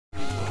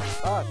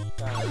Boss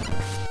time.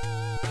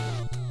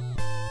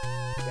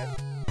 Okay.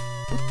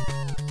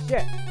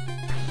 Shit!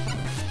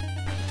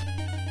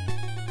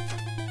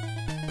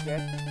 Okay.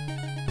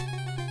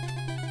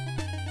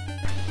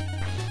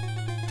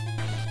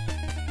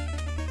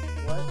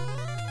 What?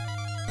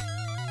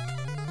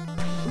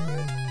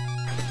 Good.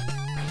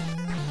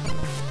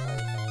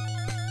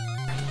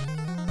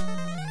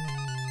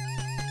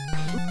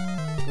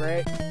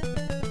 Great.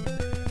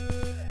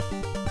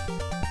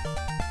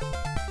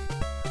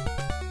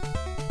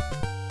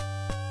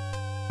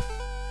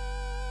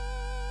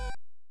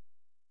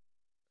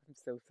 I'm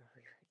so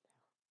sorry right now.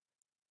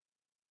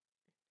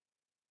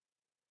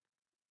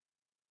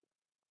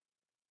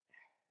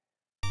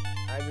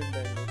 I haven't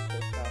been this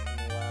pissed off in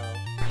a while.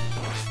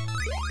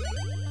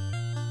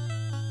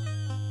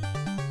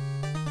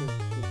 Just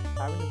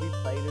having to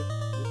replay this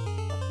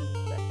fucking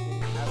section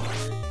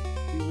after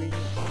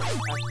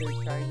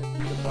trying to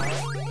beat the boss.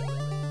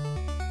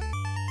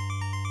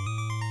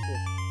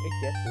 It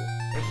gets you.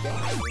 It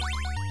gets you.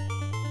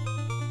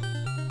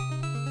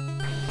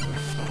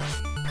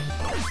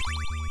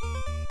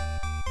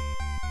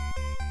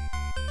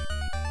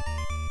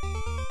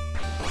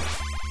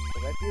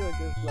 I feel like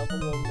this level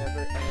will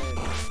never end.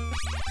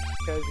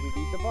 Because if you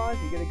beat the boss,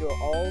 you're gonna go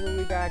all the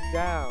way back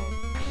down.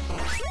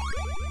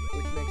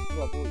 Which makes the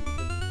level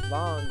even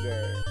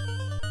longer.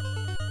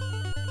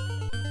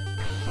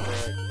 So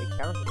it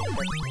counts as a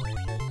checkpoint,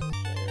 that's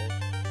fair.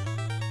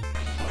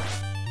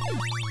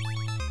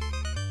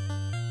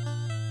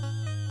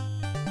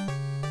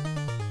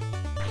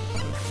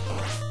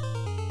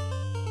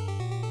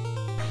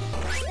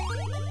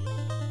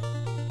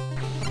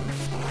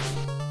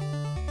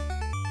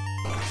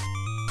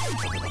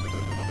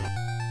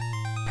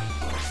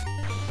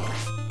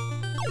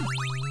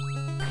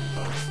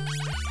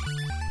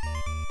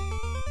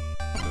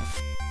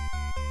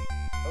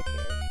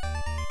 Okay.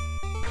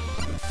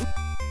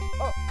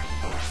 Oh!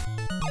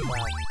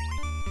 Wow.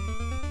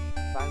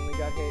 Finally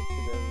got hit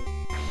to those.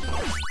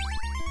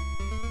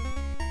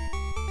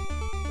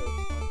 So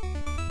fun.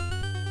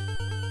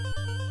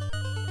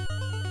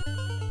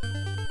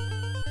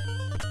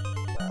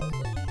 Wow.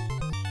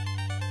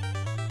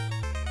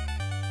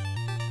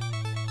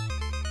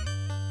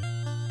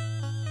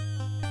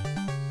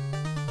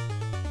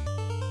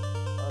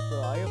 Also,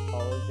 I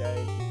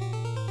apologize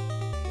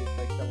if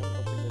like someone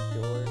opened the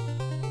door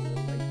and then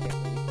like can't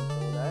really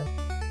control that.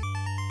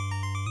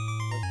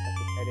 Like I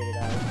could edit it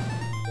out.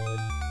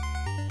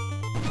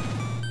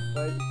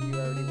 But if you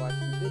already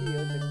watched the video,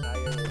 then I've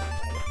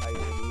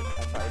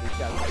already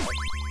done that.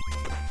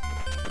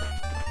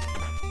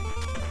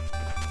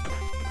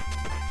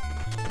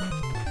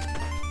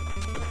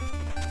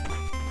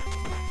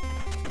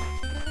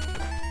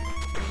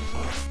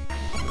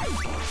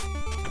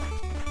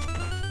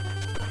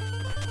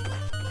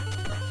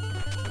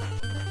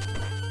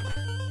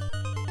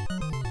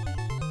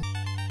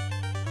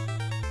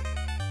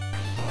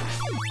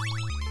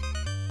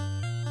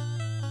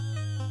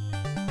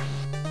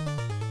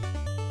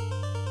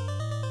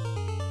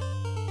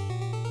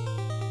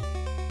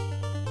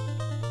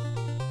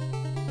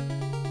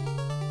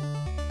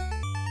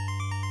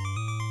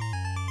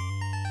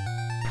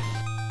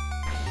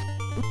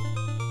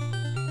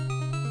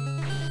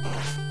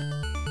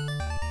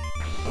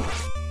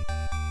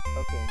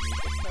 Okay,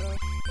 music cut off.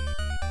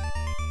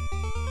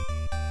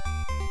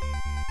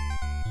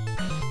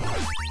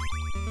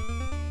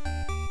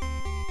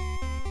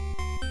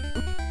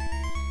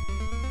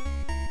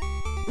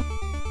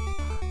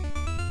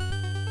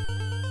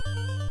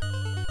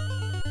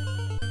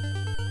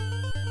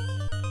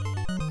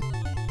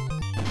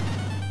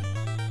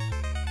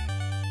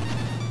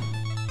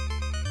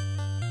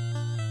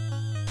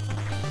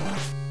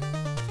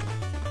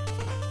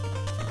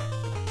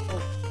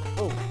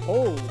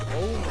 Oh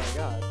my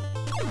god.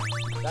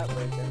 That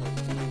way then would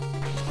be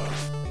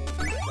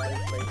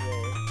right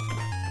there.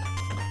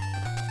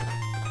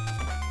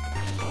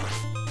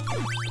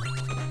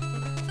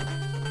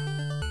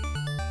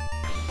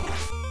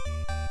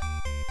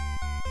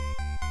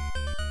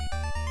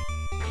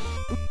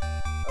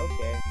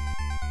 Okay.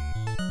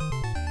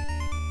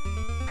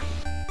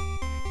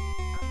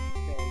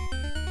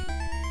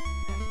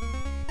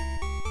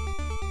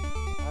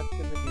 That's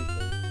gonna do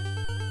things.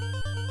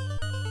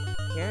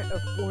 Can't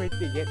afford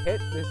to get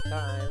hit this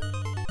time.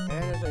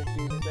 And as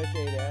soon as I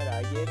say that,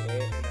 I get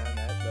hit and I'm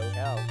at low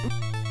health.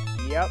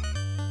 Yep.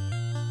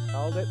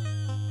 Called it.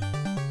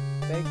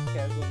 Thanks,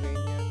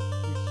 Castlevania.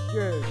 You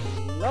sure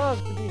love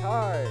to be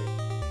hard.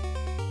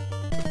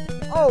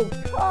 Oh,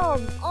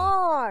 come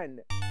on!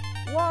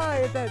 Why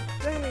is that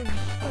same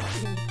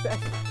fucking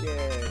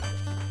section?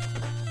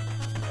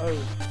 Oh.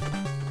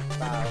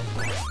 Wow.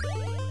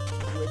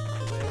 Switch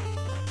to this.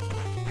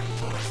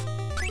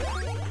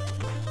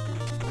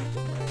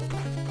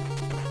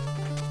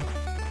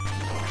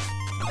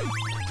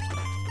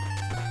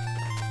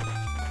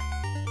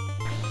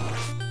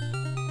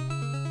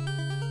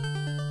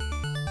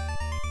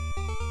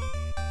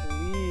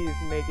 Please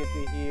make it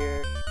to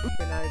here.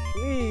 Can I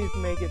please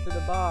make it to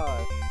the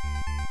boss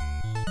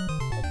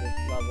of this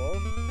level?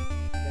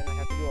 Then I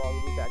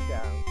follow me back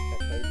down. I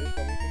played this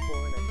level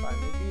before and I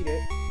finally beat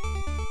it.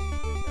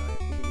 And now I have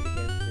to do it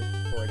again for this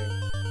recording.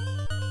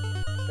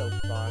 So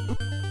fun.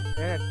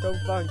 Man, it's so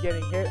fun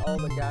getting hit all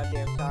the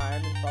goddamn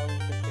time and falling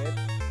to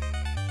hits.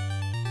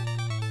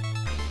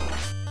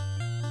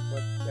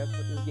 That's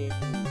what this game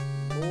needs.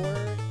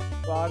 More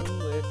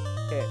bottomless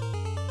hits.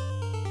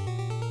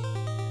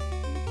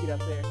 Get up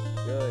there.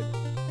 Good.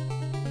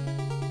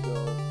 Go.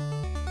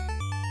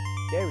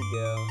 There we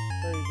go.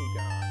 Where is he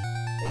gone?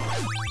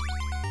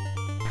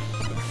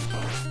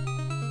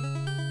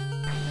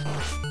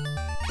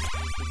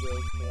 Need to go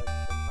collect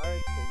some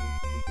hearts and we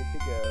should be good to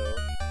go.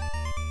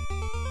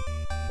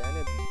 Then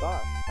it's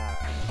boss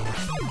time.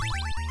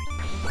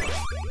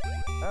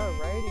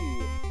 Alrighty.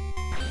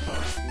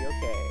 Be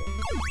okay.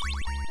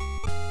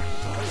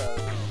 Hello.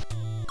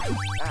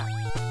 Ah,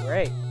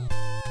 great.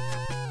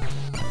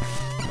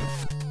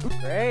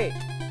 Great.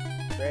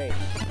 Great.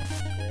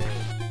 Great.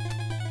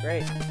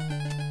 Great.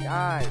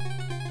 Die.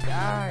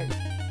 Die.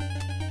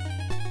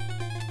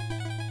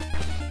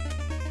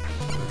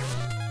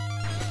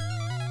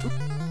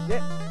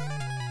 Shit.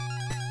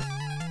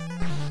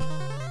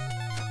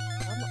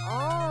 Come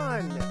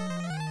on.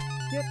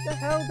 Get the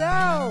hell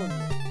down.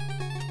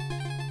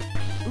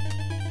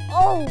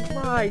 Oh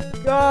my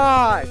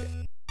god.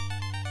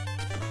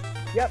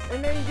 Yep,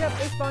 and then yep,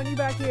 they spawn you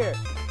back here.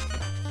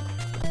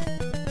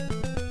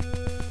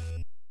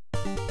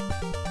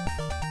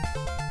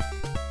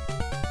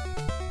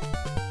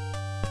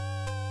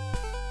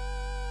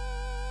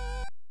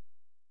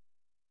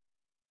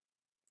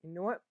 You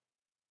know what?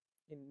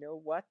 You know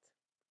what?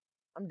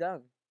 I'm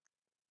done.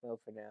 Well,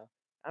 for now.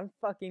 I'm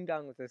fucking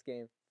done with this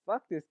game.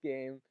 Fuck this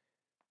game.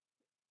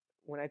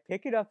 When I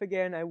pick it up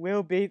again, I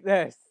will beat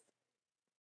this.